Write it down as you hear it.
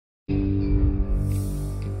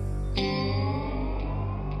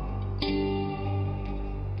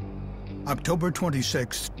October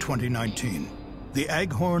 26, 2019. The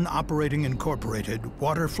Aghorn Operating Incorporated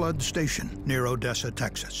water flood station near Odessa,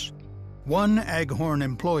 Texas. One Aghorn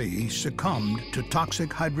employee succumbed to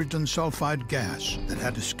toxic hydrogen sulfide gas that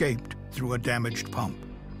had escaped through a damaged pump.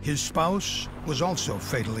 His spouse was also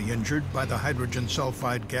fatally injured by the hydrogen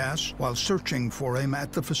sulfide gas while searching for him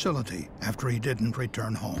at the facility after he didn't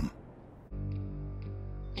return home.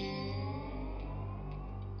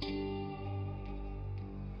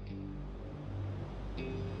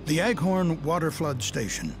 The Aghorn water flood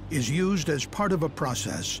station is used as part of a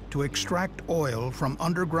process to extract oil from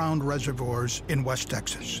underground reservoirs in West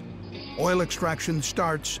Texas. Oil extraction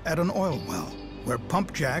starts at an oil well, where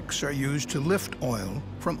pump jacks are used to lift oil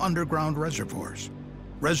from underground reservoirs.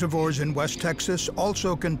 Reservoirs in West Texas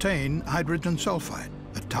also contain hydrogen sulfide,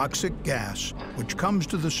 a toxic gas which comes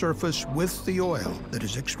to the surface with the oil that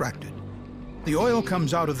is extracted. The oil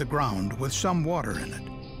comes out of the ground with some water in it.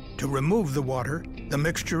 To remove the water, the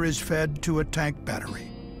mixture is fed to a tank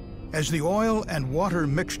battery. As the oil and water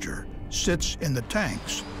mixture sits in the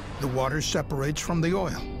tanks, the water separates from the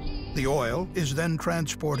oil. The oil is then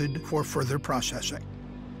transported for further processing.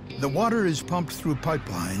 The water is pumped through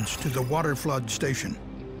pipelines to the water flood station.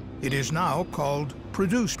 It is now called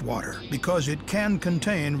produced water because it can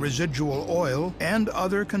contain residual oil and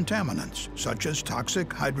other contaminants, such as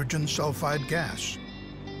toxic hydrogen sulfide gas.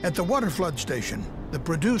 At the water flood station, the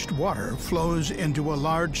produced water flows into a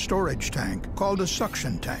large storage tank called a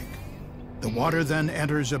suction tank. The water then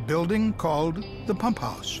enters a building called the pump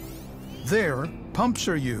house. There, pumps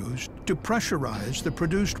are used to pressurize the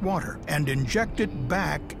produced water and inject it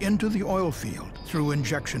back into the oil field through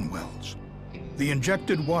injection wells. The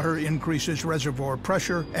injected water increases reservoir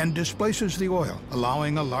pressure and displaces the oil,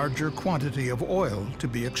 allowing a larger quantity of oil to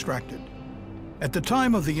be extracted. At the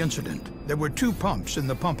time of the incident, there were 2 pumps in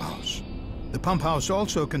the pump house. The pump house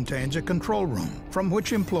also contains a control room from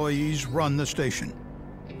which employees run the station.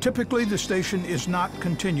 Typically, the station is not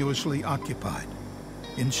continuously occupied.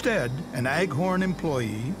 Instead, an Aghorn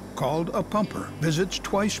employee, called a pumper, visits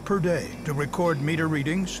twice per day to record meter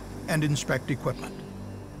readings and inspect equipment.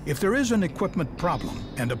 If there is an equipment problem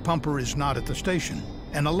and a pumper is not at the station,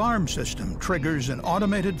 an alarm system triggers an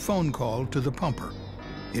automated phone call to the pumper.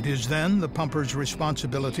 It is then the pumper's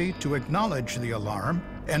responsibility to acknowledge the alarm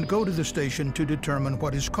and go to the station to determine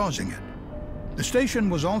what is causing it. The station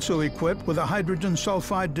was also equipped with a hydrogen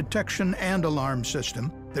sulfide detection and alarm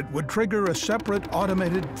system that would trigger a separate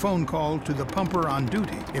automated phone call to the pumper on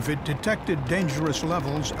duty if it detected dangerous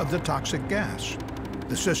levels of the toxic gas.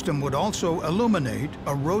 The system would also illuminate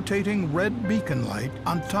a rotating red beacon light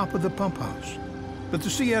on top of the pump house. But the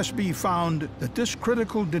CSB found that this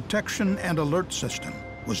critical detection and alert system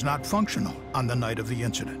was not functional on the night of the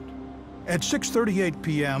incident. At 6:38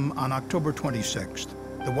 p.m. on October 26th,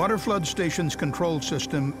 the water flood station's control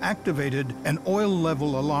system activated an oil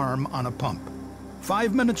level alarm on a pump.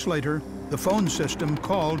 5 minutes later, the phone system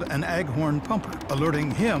called an Aghorn pumper,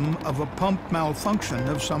 alerting him of a pump malfunction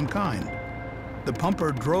of some kind. The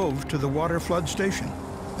pumper drove to the water flood station.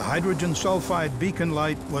 The hydrogen sulfide beacon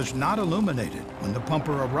light was not illuminated when the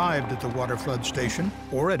pumper arrived at the water flood station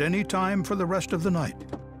or at any time for the rest of the night.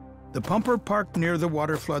 The pumper parked near the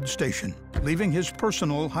water flood station, leaving his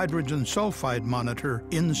personal hydrogen sulfide monitor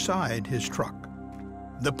inside his truck.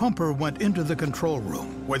 The pumper went into the control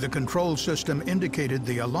room, where the control system indicated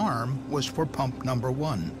the alarm was for pump number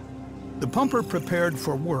 1. The pumper prepared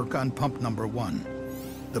for work on pump number 1.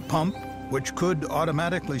 The pump, which could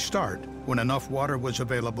automatically start when enough water was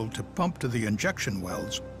available to pump to the injection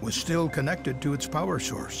wells, was still connected to its power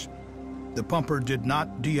source. The pumper did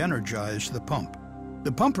not de-energize the pump.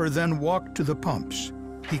 The pumper then walked to the pumps.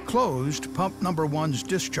 He closed pump number 1's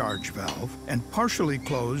discharge valve and partially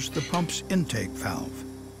closed the pump's intake valve.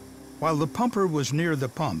 While the pumper was near the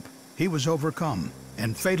pump, he was overcome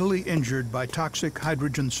and fatally injured by toxic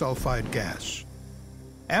hydrogen sulfide gas.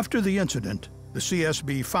 After the incident, the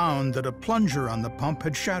CSB found that a plunger on the pump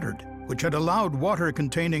had shattered, which had allowed water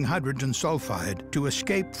containing hydrogen sulfide to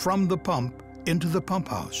escape from the pump into the pump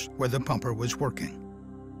house where the pumper was working.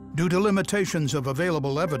 Due to limitations of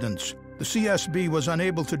available evidence, the CSB was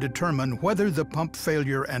unable to determine whether the pump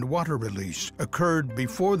failure and water release occurred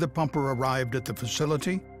before the pumper arrived at the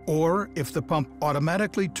facility or if the pump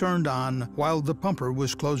automatically turned on while the pumper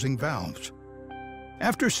was closing valves.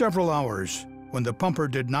 After several hours, when the pumper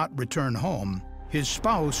did not return home, his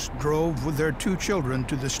spouse drove with their 2 children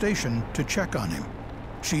to the station to check on him.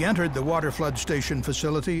 She entered the water flood station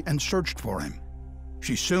facility and searched for him.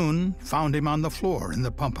 She soon found him on the floor in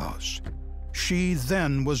the pump house. She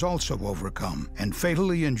then was also overcome and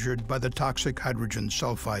fatally injured by the toxic hydrogen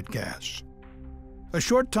sulfide gas. A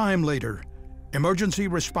short time later, emergency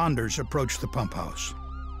responders approached the pump house.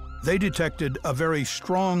 They detected a very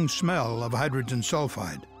strong smell of hydrogen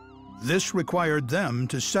sulfide. This required them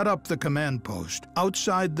to set up the command post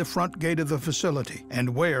outside the front gate of the facility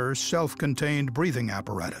and wear self-contained breathing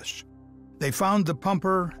apparatus. They found the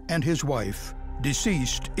pumper and his wife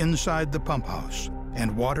deceased inside the pump house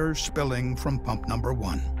and water spilling from pump number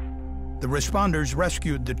 1. The responders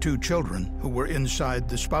rescued the 2 children who were inside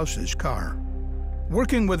the spouse's car.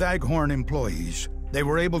 Working with Aghorn employees, they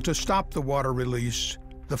were able to stop the water release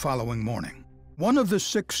the following morning. One of the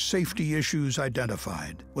 6 safety issues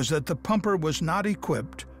identified was that the pumper was not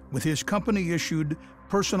equipped with his company-issued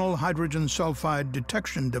personal hydrogen sulfide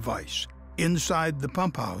detection device inside the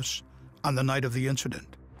pump house on the night of the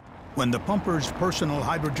incident. When the pumper's personal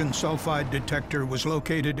hydrogen sulfide detector was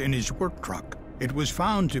located in his work truck, it was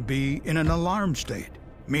found to be in an alarm state,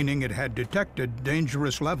 meaning it had detected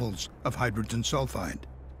dangerous levels of hydrogen sulfide.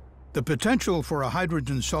 The potential for a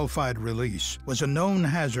hydrogen sulfide release was a known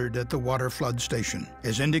hazard at the water flood station,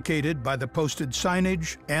 as indicated by the posted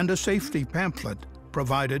signage and a safety pamphlet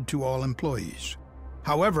provided to all employees.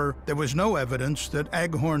 However, there was no evidence that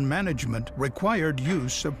Aghorn management required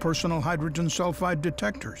use of personal hydrogen sulfide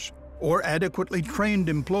detectors or adequately trained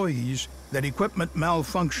employees that equipment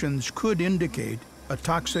malfunctions could indicate a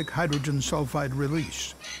toxic hydrogen sulfide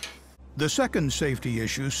release. The second safety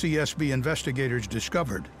issue CSB investigators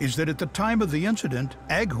discovered is that at the time of the incident,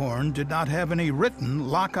 Aghorn did not have any written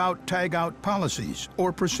lockout-tagout policies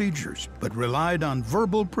or procedures, but relied on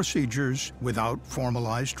verbal procedures without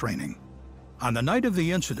formalized training. On the night of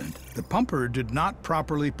the incident, the pumper did not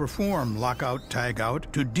properly perform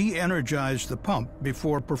lockout-tagout to de-energize the pump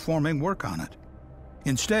before performing work on it.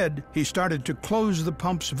 Instead, he started to close the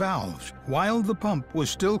pump's valves while the pump was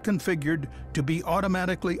still configured to be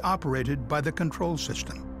automatically operated by the control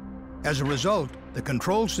system. As a result, the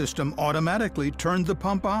control system automatically turned the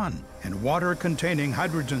pump on, and water containing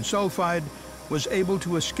hydrogen sulfide was able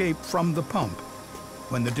to escape from the pump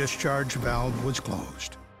when the discharge valve was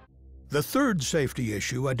closed. The third safety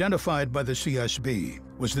issue identified by the CSB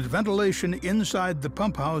was that ventilation inside the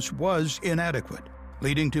pump house was inadequate,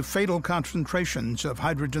 leading to fatal concentrations of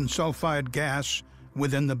hydrogen sulfide gas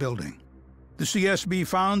within the building. The CSB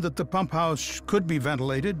found that the pump house could be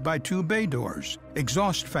ventilated by 2 bay doors,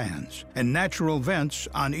 exhaust fans, and natural vents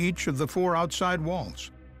on each of the 4 outside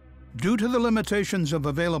walls. Due to the limitations of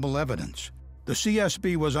available evidence, the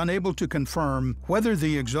CSB was unable to confirm whether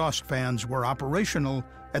the exhaust fans were operational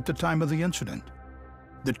at the time of the incident.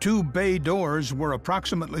 The 2 bay doors were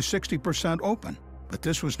approximately 60% open, but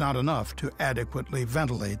this was not enough to adequately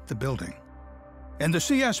ventilate the building. And the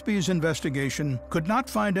CSB's investigation could not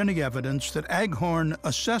find any evidence that Aghorn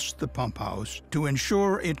assessed the pump house to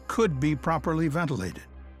ensure it could be properly ventilated,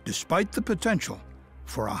 despite the potential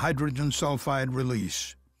for a hydrogen sulfide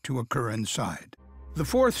release to occur inside. The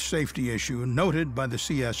fourth safety issue noted by the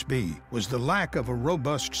CSB was the lack of a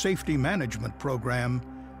robust safety management program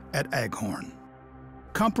at Aghorn.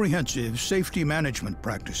 Comprehensive safety management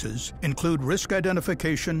practices include risk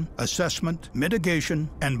identification, assessment, mitigation,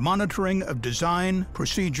 and monitoring of design,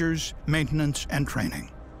 procedures, maintenance, and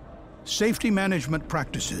training. Safety management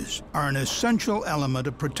practices are an essential element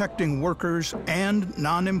of protecting workers and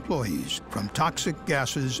non-employees from toxic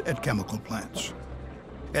gases at chemical plants.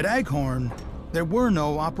 At Aghorn, there were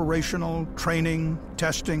no operational, training,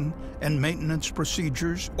 testing, and maintenance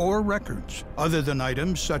procedures or records, other than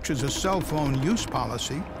items such as a cell phone use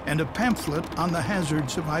policy and a pamphlet on the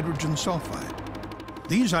hazards of hydrogen sulfide.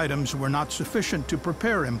 These items were not sufficient to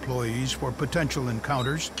prepare employees for potential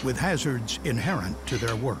encounters with hazards inherent to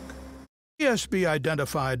their work. CSB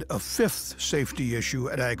identified a fifth safety issue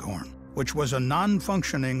at Aghorn, which was a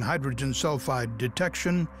non-functioning hydrogen sulfide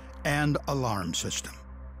detection and alarm system.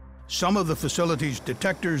 Some of the facility's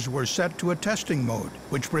detectors were set to a testing mode,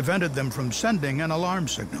 which prevented them from sending an alarm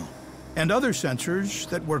signal. And other sensors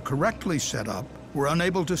that were correctly set up were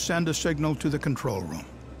unable to send a signal to the control room.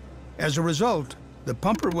 As a result, the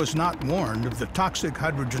pumper was not warned of the toxic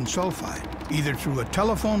hydrogen sulfide, either through a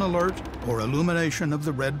telephone alert or illumination of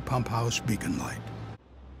the red pump house beacon light.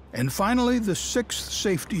 And finally, the sixth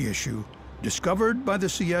safety issue, discovered by the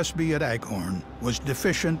CSB at Aghorn, was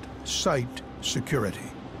deficient site security.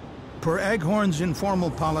 Per Aghorn's informal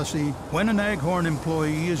policy, when an Aghorn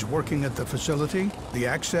employee is working at the facility, the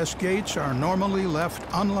access gates are normally left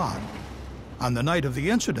unlocked. On the night of the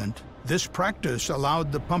incident, this practice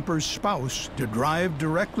allowed the pumper's spouse to drive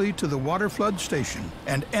directly to the water flood station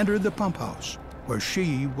and enter the pump house, where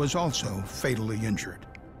she was also fatally injured.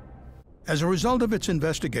 As a result of its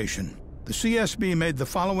investigation, the CSB made the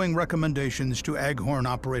following recommendations to Aghorn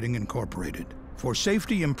Operating Incorporated. for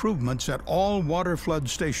safety improvements at all water flood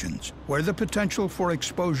stations where the potential for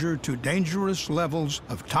exposure to dangerous levels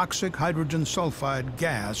of toxic hydrogen sulfide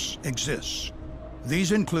gas exists.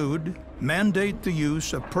 These include mandate the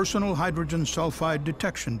use of personal hydrogen sulfide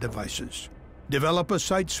detection devices, develop a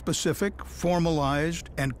site-specific, formalized,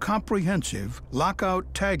 and comprehensive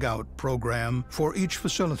lockout-tagout program for each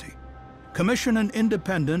facility, commission an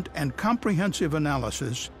independent and comprehensive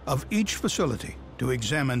analysis of each facility to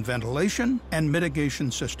examine ventilation and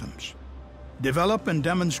mitigation systems, develop and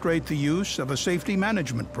demonstrate the use of a safety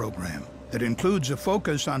management program that includes a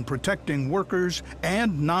focus on protecting workers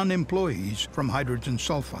and non-employees from hydrogen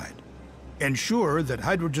sulfide, ensure that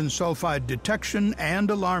hydrogen sulfide detection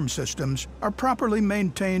and alarm systems are properly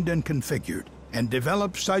maintained and configured, and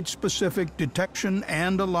develop site-specific detection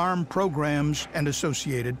and alarm programs and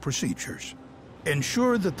associated procedures.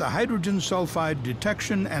 Ensure that the hydrogen sulfide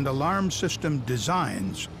detection and alarm system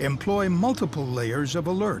designs employ multiple layers of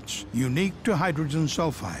alerts unique to hydrogen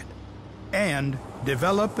sulfide, and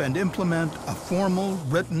develop and implement a formal,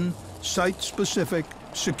 written, site-specific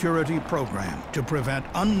security program to prevent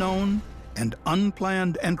unknown and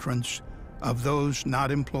unplanned entrance of those not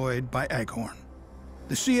employed by Aghorn.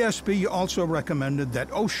 The CSB also recommended that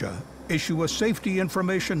OSHA issue a safety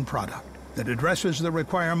information product that addresses the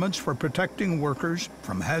requirements for protecting workers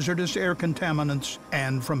from hazardous air contaminants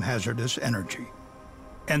and from hazardous energy.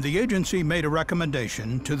 And the agency made a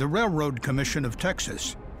recommendation to the Railroad Commission of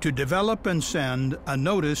Texas to develop and send a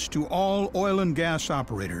notice to all oil and gas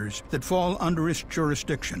operators that fall under its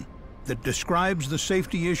jurisdiction that describes the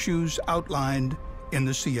safety issues outlined in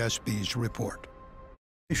the CSB's report.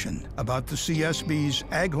 About the CSB's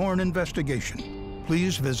Aghorn investigation,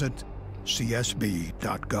 please visit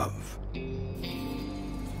csb.gov.